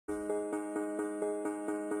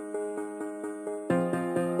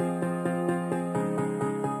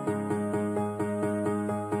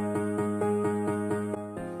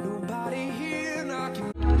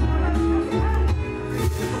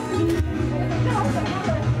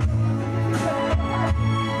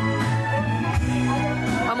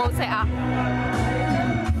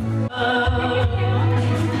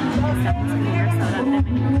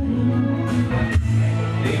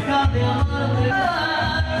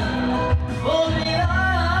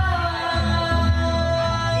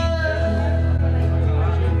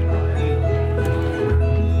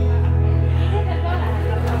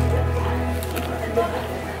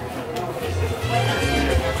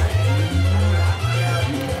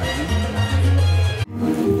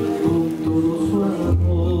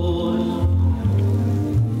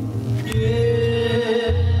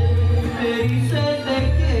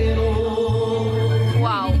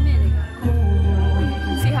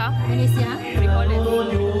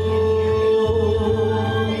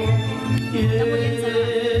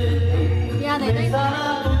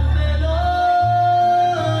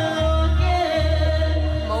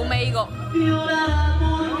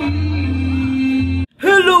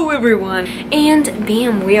everyone, and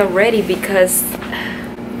damn, we are ready because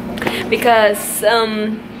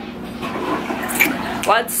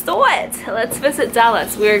let's do it. Let's visit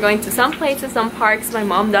Dallas. We are going to some places, some parks my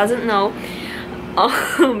mom doesn't know.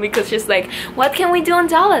 Because she's like, what can we do in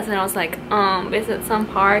Dallas? And I was like, visit some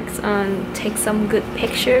parks and take some good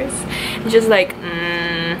pictures. And she's like,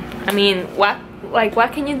 I mean,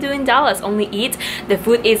 what can you do in Dallas? Only eat. The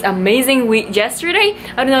food is amazing. Yesterday,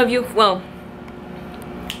 I don't know if you, well,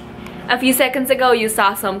 a few seconds ago you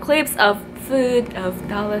saw some clips of food, of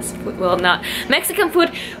Dallas food, well, not Mexican food,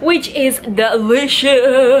 which is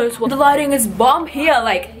delicious. Well, the lighting is bomb here,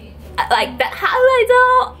 like that highlight.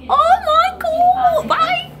 Oh my god,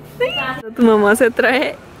 bye. Tu mamá se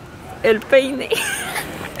trae el peine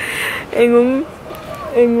en un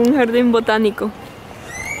jardín botánico.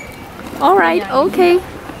 Alright, okay.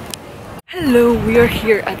 Hello, we are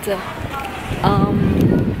here at the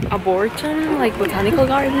Aboretum, like botanical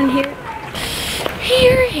garden here,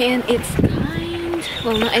 and it's kind,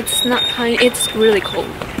 well, no, it's not kind, it's really cold.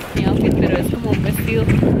 Mi outfit, pero es como un vestido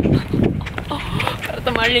para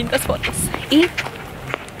tomar lindas fotos. Y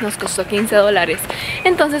nos costó $15.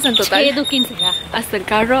 Entonces en total, hasta el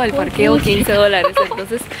carro, el parqueo, $15.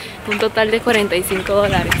 Entonces un total de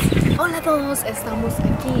 $45. Hola a todos, estamos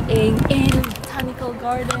aquí en el Botanical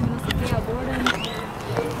Garden, no sé qué, Aboretum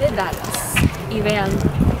de Dallas. Y vean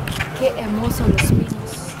qué hermosos los pinos.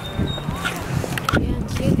 Vean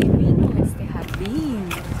qué divino este jardín.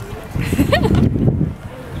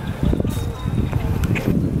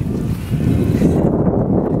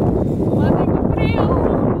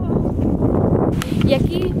 Y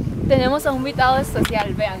aquí tenemos a un invitado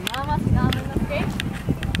especial. Vean, nada más y nada menos que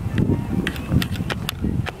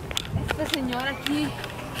este señor aquí.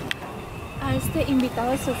 A este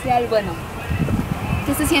invitado especial. Bueno,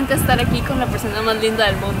 ¿qué se siente estar aquí con la persona más linda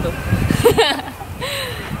del mundo?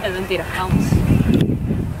 Es mentira, vamos.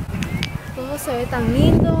 Todo se ve tan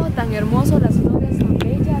lindo, tan hermoso, las flores tan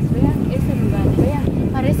bellas. Vean este lugar, vean,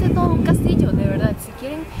 parece todo un castillo, de verdad. Si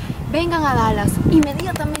quieren, vengan a Dallas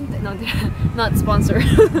inmediatamente. No, not sponsor.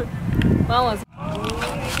 Vamos.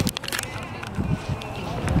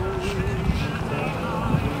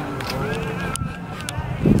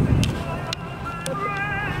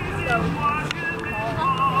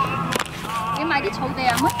 Cái草地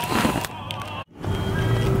啊，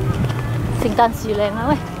聖誕樹靚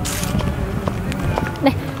啊！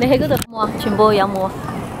喂，你喺嗰度冇啊？全部有冇啊？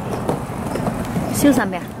燒晒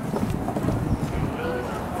未啊？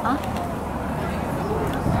啊？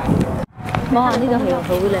哇！呢度係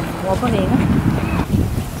好靚，我幫你啊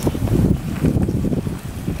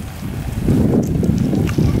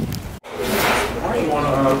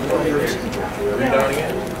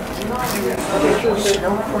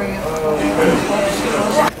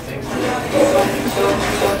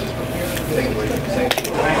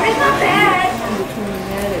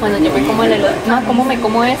！Bueno, yo me como el helado. No, ¿cómo me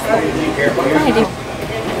como esto? Ay, Dios.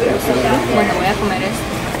 Bueno, voy a comer esto.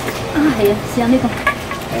 Ay, sí, amigo.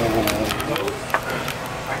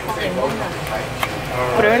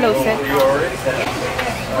 Pruébelo usted.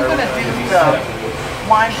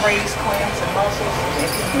 Wine braised clams and mussels.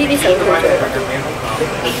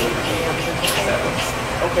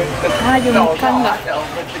 Ay, yo me encanta.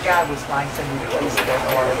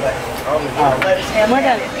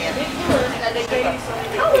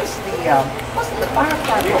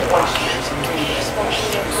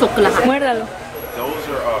 Muérdalo. Those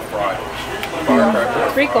are fried.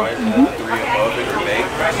 Rico.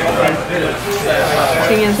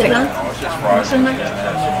 Fíjense.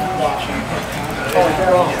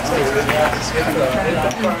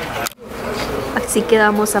 Así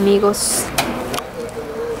quedamos, amigos.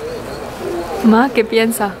 Ma, ¿qué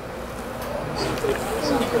piensa?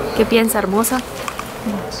 ¿Qué piensa, hermosa?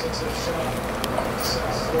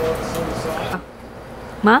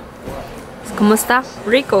 Ma, ¿cómo está?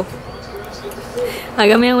 Rico.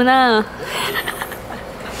 Hágame una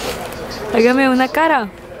cara.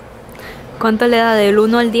 ¿Cuánto le da del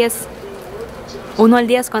 1 al 10? 1 al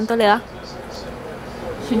 10, ¿cuánto le da?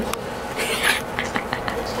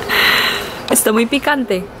 Está muy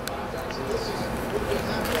picante.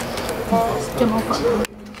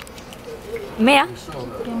 Mea.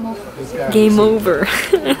 Game over.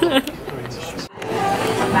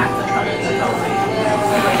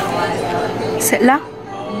 Set la.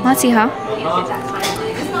 Masih hả?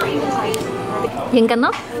 Dừng canh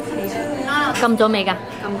nó. Cầm cho mẹ kìa.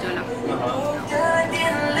 Cầm cho nào.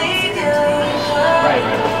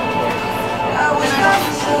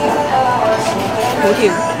 Hổ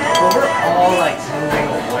thiểu.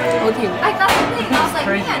 Hổ thiểu. I thought something. I was like,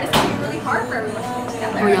 man, it's really hard for everyone to put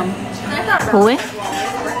together. Hổ yum. Hổ ấy.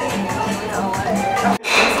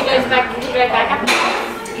 back. He'll be right back.